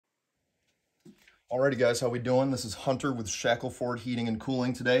Alrighty guys, how we doing? This is Hunter with Shackleford Heating and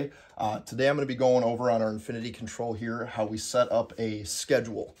Cooling today. Today I'm going to be going over on our Infinity control here how we set up a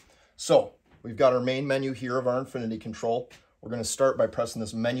schedule. So we've got our main menu here of our Infinity control. We're going to start by pressing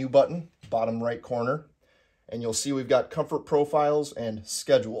this menu button, bottom right corner, and you'll see we've got comfort profiles and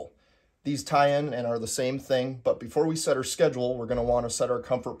schedule. These tie in and are the same thing, but before we set our schedule, we're going to want to set our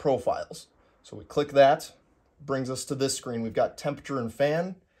comfort profiles. So we click that, brings us to this screen. We've got temperature and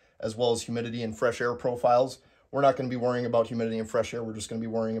fan, as well as humidity and fresh air profiles. We're not going to be worrying about humidity and fresh air. We're just going to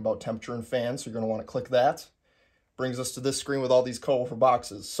be worrying about temperature and fan. So you're going to want to click that. Brings us to this screen with all these colorful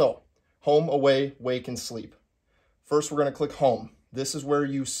boxes. So home, away, wake, and sleep. First, we're going to click home. This is where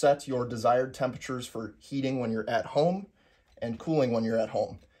you set your desired temperatures for heating when you're at home and cooling when you're at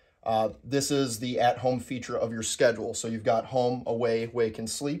home. This is the at-home feature of your schedule. So you've got home, away, wake, and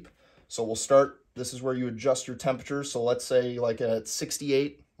sleep. So we'll start. This is where you adjust your temperature. So let's say like at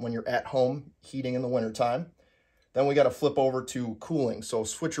 68, when you're at home heating in the wintertime. Then we got to flip over to cooling. So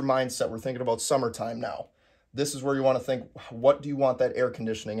switch your mindset. We're thinking about summertime now. This is where you want to think, what do you want that air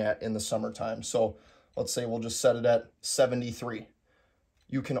conditioning at in the summertime? So let's say we'll just set it at 73.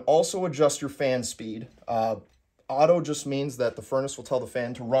 You can also adjust your fan speed. Auto just means that the furnace will tell the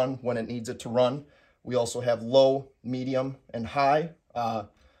fan to run when it needs it to run. We also have low, medium, and high.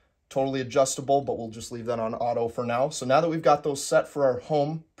 Totally adjustable, but we'll just leave that on auto for now. So now that we've got those set for our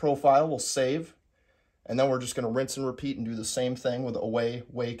home profile, we'll save. And then we're just going to rinse and repeat and do the same thing with away,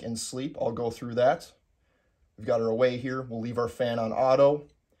 wake, and sleep. I'll go through that. We've got our away here. We'll leave our fan on auto.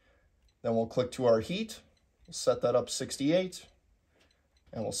 Then we'll click to our heat. We'll set that up 68.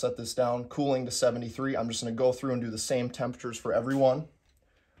 And we'll set this down, cooling to 73. I'm just going to go through and do the same temperatures for everyone.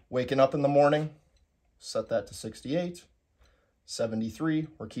 Waking up in the morning, set that to 68. 73,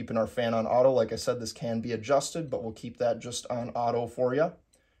 we're keeping our fan on auto. Like I said, this can be adjusted, but we'll keep that just on auto for you.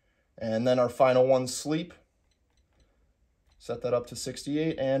 And then our final one, sleep. Set that up to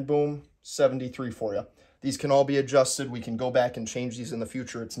 68 and boom, 73 for you. These can all be adjusted. We can go back and change these in the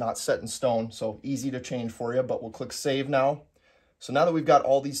future. It's not set in stone, so easy to change for you, but we'll click save now. So now that we've got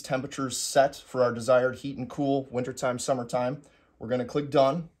all these temperatures set for our desired heat and cool, wintertime, summertime, we're gonna click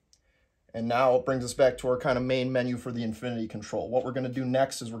done. And now it brings us back to our kind of main menu for the Infinity control. What we're going to do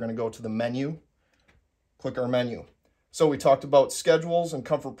next is we're going to go to the menu, click our menu. So we talked about schedules and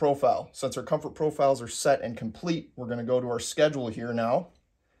comfort profile. Since our comfort profiles are set and complete, we're going to go to our schedule here now,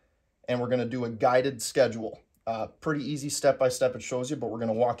 and we're going to do a guided schedule. Pretty easy step-by-step it shows you, but we're going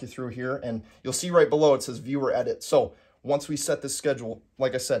to walk you through here. And you'll see right below it says viewer edit. So once we set this schedule,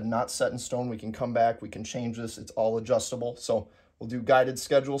 like I said, not set in stone, we can come back, we can change this, it's all adjustable. So we'll do guided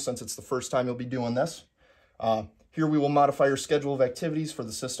schedule since it's the first time you'll be doing this. Here we will modify your schedule of activities for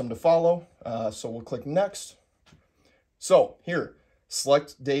the system to follow. So we'll click next. So here,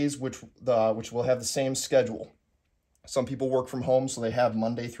 select days which will have the same schedule. Some people work from home, so they have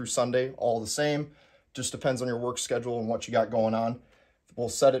Monday through Sunday, all the same. Just depends on your work schedule and what you got going on. We'll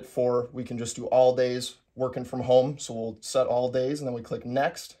set it for, we can just do all days working from home. So we'll set all days and then we click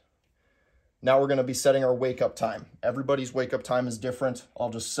next. Now we're going to be setting our wake up time. Everybody's wake up time is different.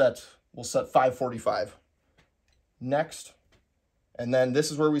 We'll set 5:45. Next. And then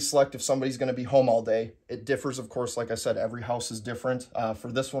this is where we select if somebody's going to be home all day. It differs, of course, like I said, every house is different.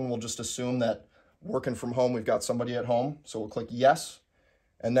 For this one, we'll just assume that working from home, we've got somebody at home. So we'll click yes.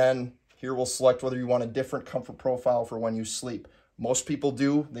 And then here we'll select whether you want a different comfort profile for when you sleep. Most people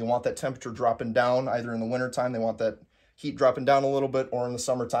do. They want that temperature dropping down, either in the wintertime, they want that heat dropping down a little bit, or in the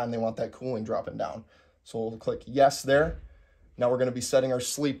summertime, they want that cooling dropping down. So we'll click yes there. Now we're going to be setting our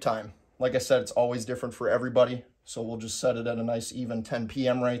sleep time. Like I said, it's always different for everybody. So we'll just set it at a nice even 10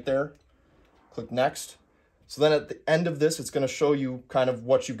 p.m. right there. Click next. So then at the end of this, it's going to show you kind of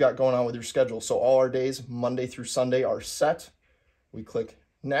what you've got going on with your schedule. So all our days, Monday through Sunday, are set. We click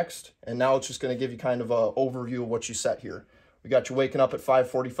next. And now it's just going to give you kind of an overview of what you set here. We got you waking up at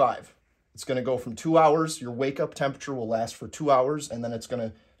 5:45. It's going to go from 2 hours. Your wake-up temperature will last for 2 hours, and then it's going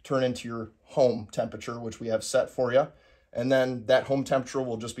to turn into your home temperature, which we have set for you. And then that home temperature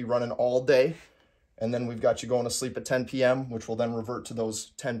will just be running all day. And then we've got you going to sleep at 10 p.m., which will then revert to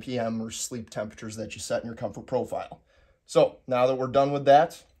those 10 p.m. or sleep temperatures that you set in your comfort profile. So now that we're done with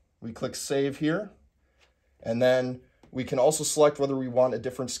that, we click save here. And then we can also select whether we want a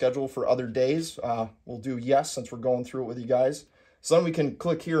different schedule for other days. We'll do yes, since we're going through it with you guys. So then we can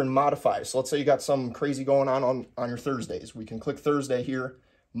click here and modify. So let's say you got some crazy going on your Thursdays. We can click Thursday here,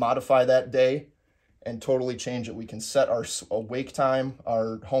 modify that day, and totally change it. We can set our wake time,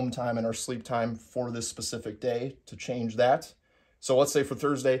 our home time, and our sleep time for this specific day to change that. So let's say for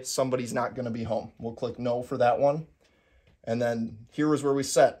Thursday, somebody's not going to be home. We'll click no for that one. And then here is where we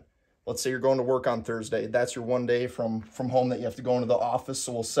set. let's say you're going to work on Thursday. That's your one day from home that you have to go into the office.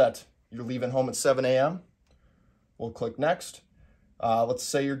 So we'll set, you're leaving home at 7 a.m. We'll click next. Let's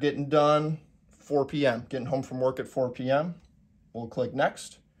say you're getting done 4 p.m., getting home from work at 4 p.m. We'll click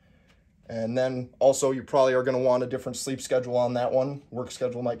next. And then also you probably are going to want a different sleep schedule on that one. Work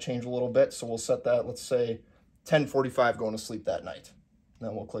schedule might change a little bit. So we'll set that, let's say 10:45 going to sleep that night.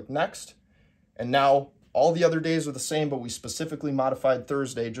 Then we'll click next. And now all the other days are the same, but we specifically modified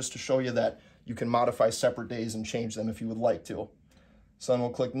Thursday just to show you that you can modify separate days and change them if you would like to. So then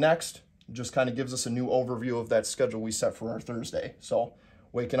we'll click next. It just kind of gives us a new overview of that schedule we set for our Thursday. So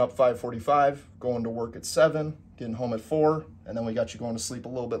waking up 5:45, going to work at 7, getting home at 4, and then we got you going to sleep a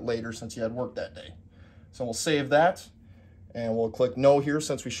little bit later since you had work that day. So we'll save that, and we'll click no here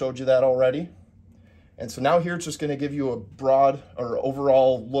since we showed you that already. And so now here it's just going to give you a broad or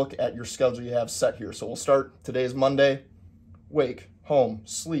overall look at your schedule you have set here. So we'll start, today is Monday, wake, home,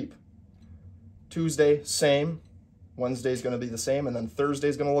 sleep. Tuesday, same. Wednesday is going to be the same, and then Thursday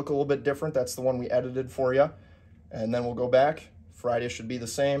is going to look a little bit different. That's the one we edited for you. And then we'll go back. Friday should be the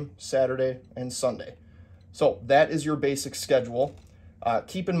same, Saturday and Sunday. So that is your basic schedule.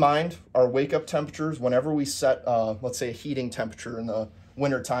 Keep in mind our wake up temperatures, whenever we set, let's say a heating temperature in the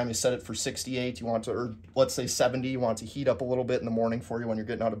winter time, you set it for 68, you want to, or let's say 70, you want to heat up a little bit in the morning for you when you're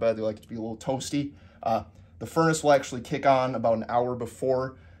getting out of bed. You like it to be a little toasty. The furnace will actually kick on about an hour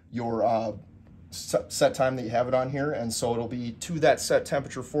before your set time that you have it on here. And so it'll be to that set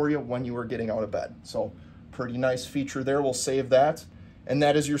temperature for you when you are getting out of bed. So pretty nice feature there. We'll save that. And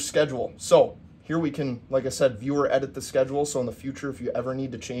that is your schedule. So here we can, like I said, view or edit the schedule. So in the future, if you ever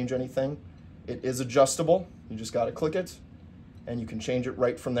need to change anything, it is adjustable. You just got to click it and you can change it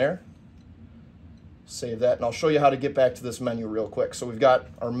right from there. Save that. And I'll show you how to get back to this menu real quick. So we've got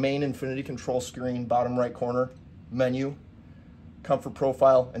our main Infinity control screen, bottom right corner, menu, comfort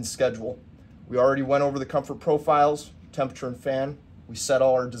profile, and schedule. We already went over the comfort profiles, temperature and fan. We set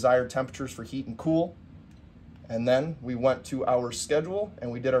all our desired temperatures for heat and cool. And then we went to our schedule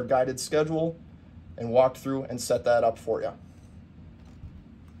and we did our guided schedule and walked through and set that up for you.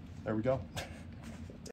 There we go.